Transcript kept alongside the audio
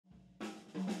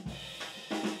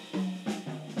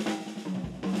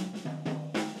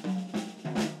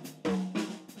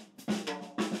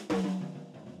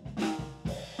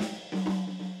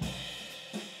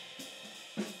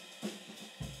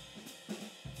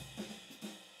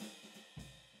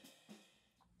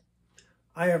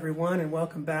Hi everyone, and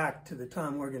welcome back to the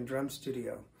Tom Morgan Drum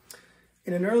Studio.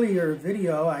 In an earlier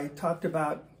video I talked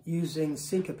about using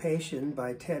Syncopation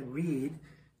by Ted Reed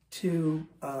to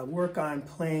work on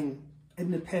playing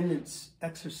independence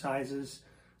exercises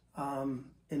in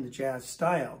the jazz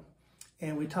style.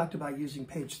 And we talked about using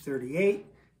page 38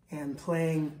 and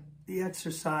playing the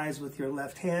exercise with your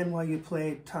left hand while you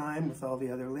played time with all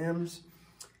the other limbs,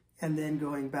 and then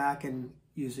going back and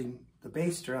using the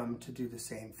bass drum to do the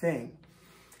same thing.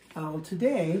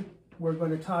 Today we're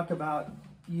going to talk about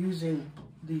using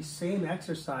these same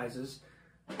exercises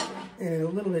in a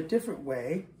little bit different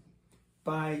way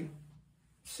by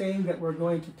saying that we're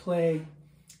going to play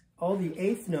all the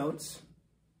eighth notes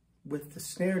with the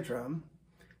snare drum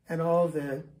and all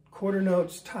the quarter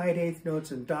notes, tied eighth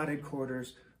notes, and dotted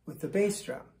quarters with the bass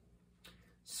drum.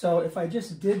 So if I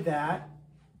just did that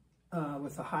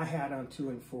with the hi-hat on 2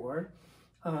 and 4,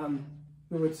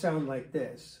 it would sound like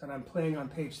this. And I'm playing on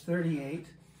page 38,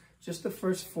 just the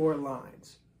first 4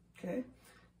 lines. Okay?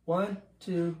 1,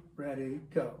 2, ready,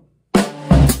 go.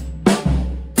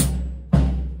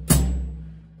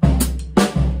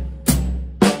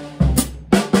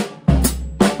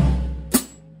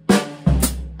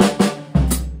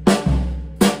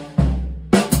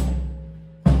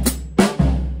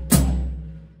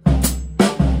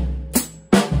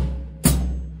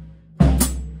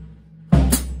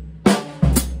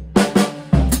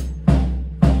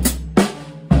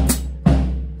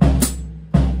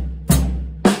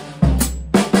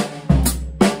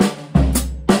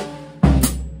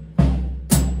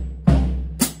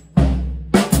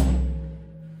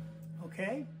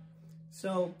 Okay,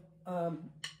 so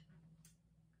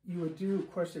you would do, of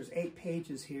course, there's 8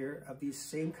 pages here of these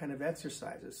same kind of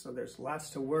exercises, so there's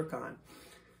lots to work on.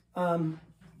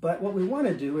 But what we want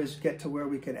to do is get to where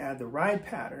we can add the ride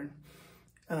pattern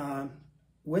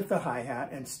with the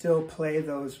hi-hat and still play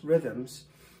those rhythms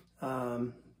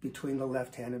between the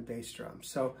left hand and bass drum.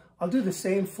 So I'll do the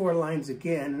same 4 lines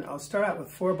again. I'll start out with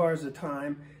 4 bars at a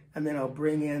time, and then I'll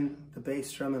bring in the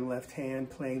bass drum and left hand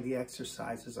playing the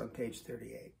exercises on page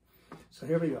 38. So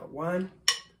here we go. 1,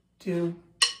 2,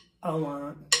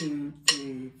 1, 2,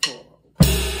 3, 4.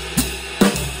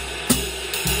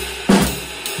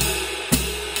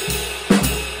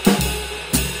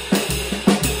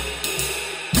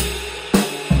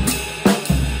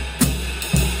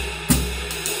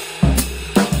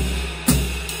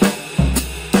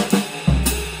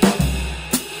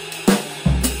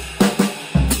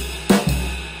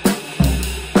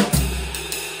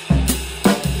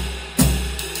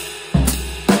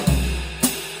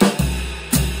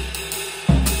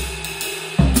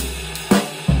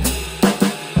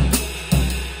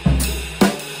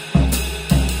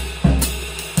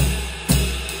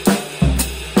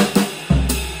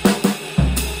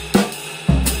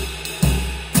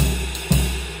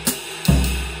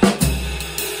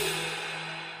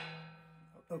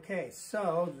 Okay,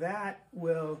 so that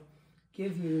will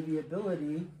give you the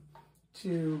ability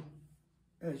to,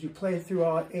 as you play through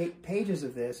all 8 pages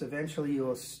of this, eventually you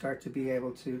will start to be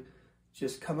able to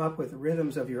just come up with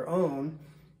rhythms of your own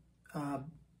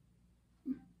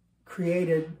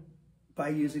created by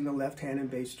using the left hand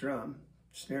and bass drum,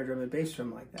 snare drum and bass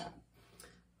drum like that.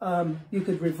 You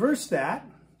could reverse that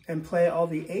and play all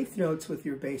the 8th notes with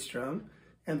your bass drum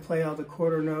and play all the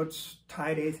quarter notes,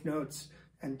 tied 8th notes,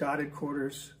 and dotted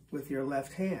quarters with your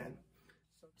left hand.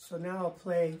 So now I'll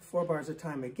play 4 bars at a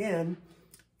time again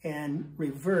and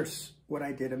reverse what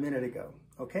I did a minute ago.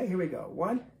 Okay, here we go.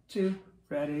 1, 2,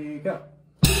 ready, go.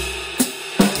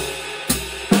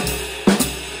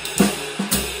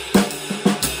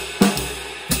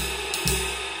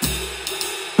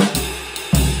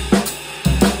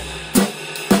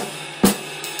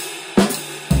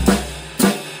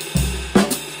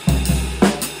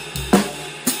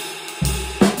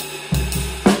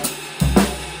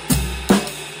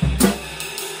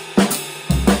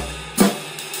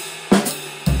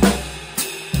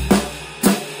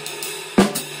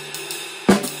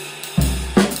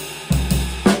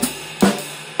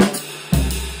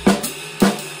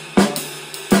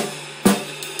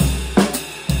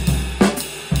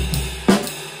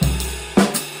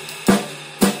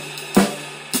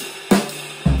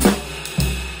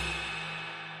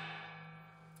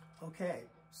 Okay,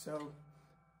 so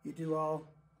you do all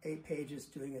 8 pages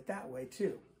doing it that way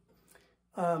too.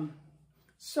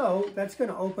 So that's going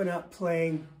to open up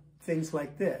playing things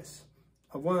like this.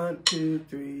 1, 2,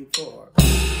 3, 4.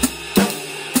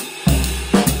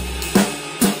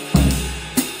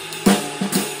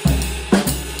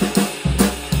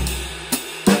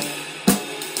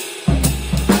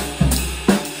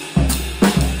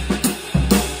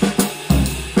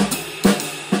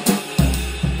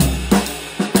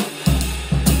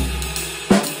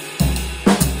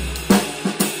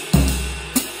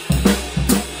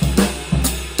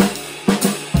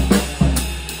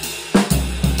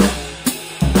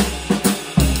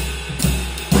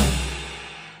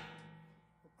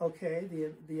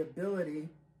 okay? The ability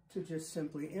to just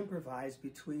simply improvise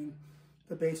between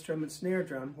the bass drum and snare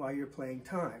drum while you're playing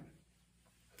time.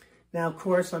 Now, of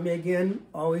course, let me again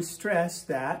always stress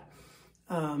that,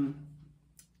 you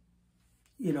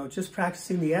know, just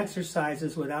practicing the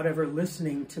exercises without ever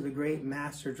listening to the great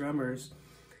master drummers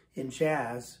in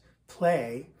jazz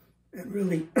play and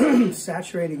really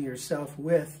saturating yourself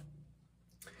with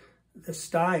the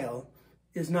style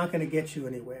is not going to get you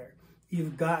anywhere.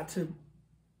 You've got to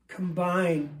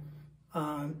combine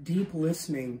deep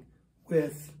listening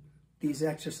with these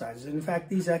exercises. In fact,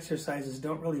 these exercises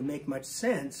don't really make much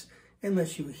sense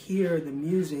unless you hear the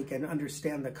music and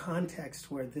understand the context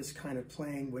where this kind of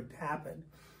playing would happen.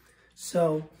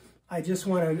 So I just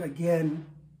want to, again,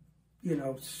 you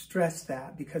know, stress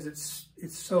that because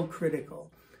it's so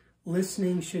critical.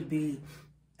 Listening should be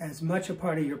as much a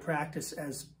part of your practice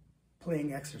as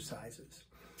playing exercises.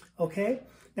 Okay?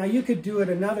 Now you could do it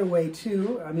another way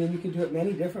too. I mean, you could do it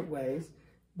many different ways,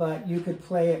 but you could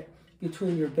play it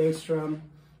between your bass drum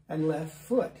and left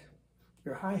foot,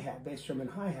 your hi-hat, bass drum and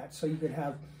hi-hat. So you could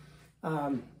have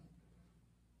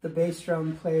the bass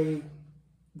drum play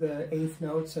the eighth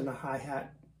notes and the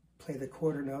hi-hat play the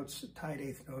quarter notes, tied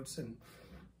eighth notes and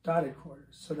dotted quarters.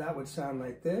 So that would sound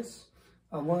like this.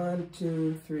 1,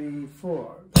 2, 3,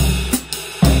 4.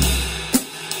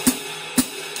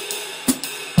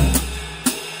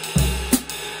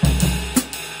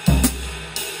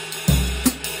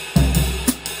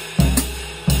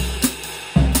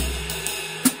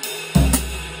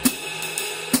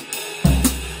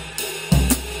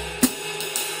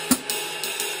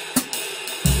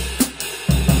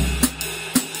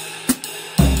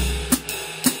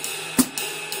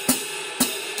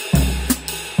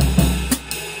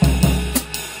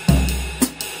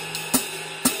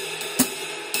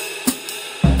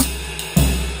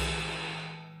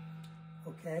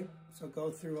 Okay, so go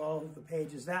through all of the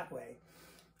pages that way.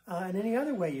 And any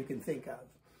other way you can think of.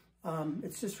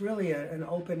 It's just really an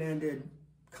open-ended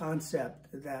concept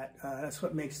that that's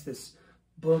what makes this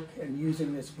book and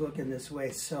using this book in this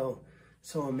way so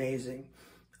amazing.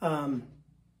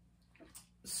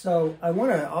 So I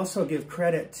want to also give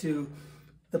credit to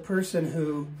the person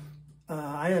who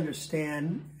I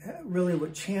understand really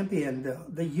would champion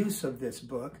the use of this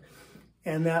book,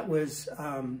 and that was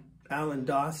Alan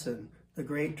Dawson, the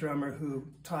great drummer who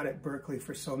taught at Berklee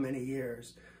for so many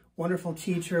years. Wonderful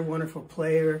teacher, wonderful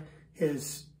player.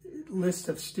 His list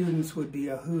of students would be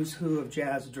a who's who of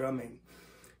jazz drumming.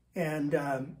 And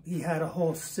he had a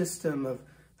whole system of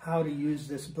how to use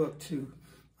this book to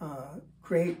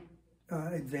great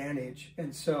advantage.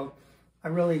 And so I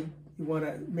really want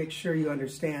to make sure you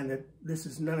understand that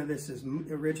none of this is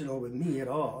original with me at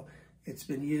all. It's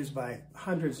been used by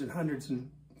hundreds and hundreds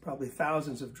and probably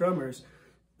thousands of drummers.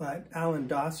 But Alan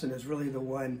Dawson is really the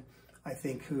one, I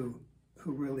think, who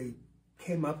really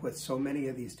came up with so many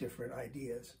of these different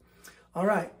ideas. All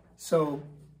right, so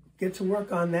get to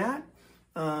work on that.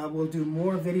 We'll do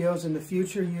more videos in the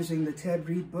future using the Ted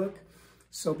Reed book.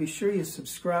 So be sure you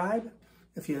subscribe.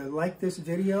 If you like this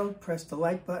video, press the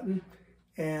like button,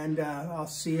 and I'll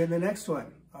see you in the next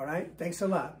one. All right, thanks a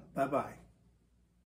lot. Bye-bye.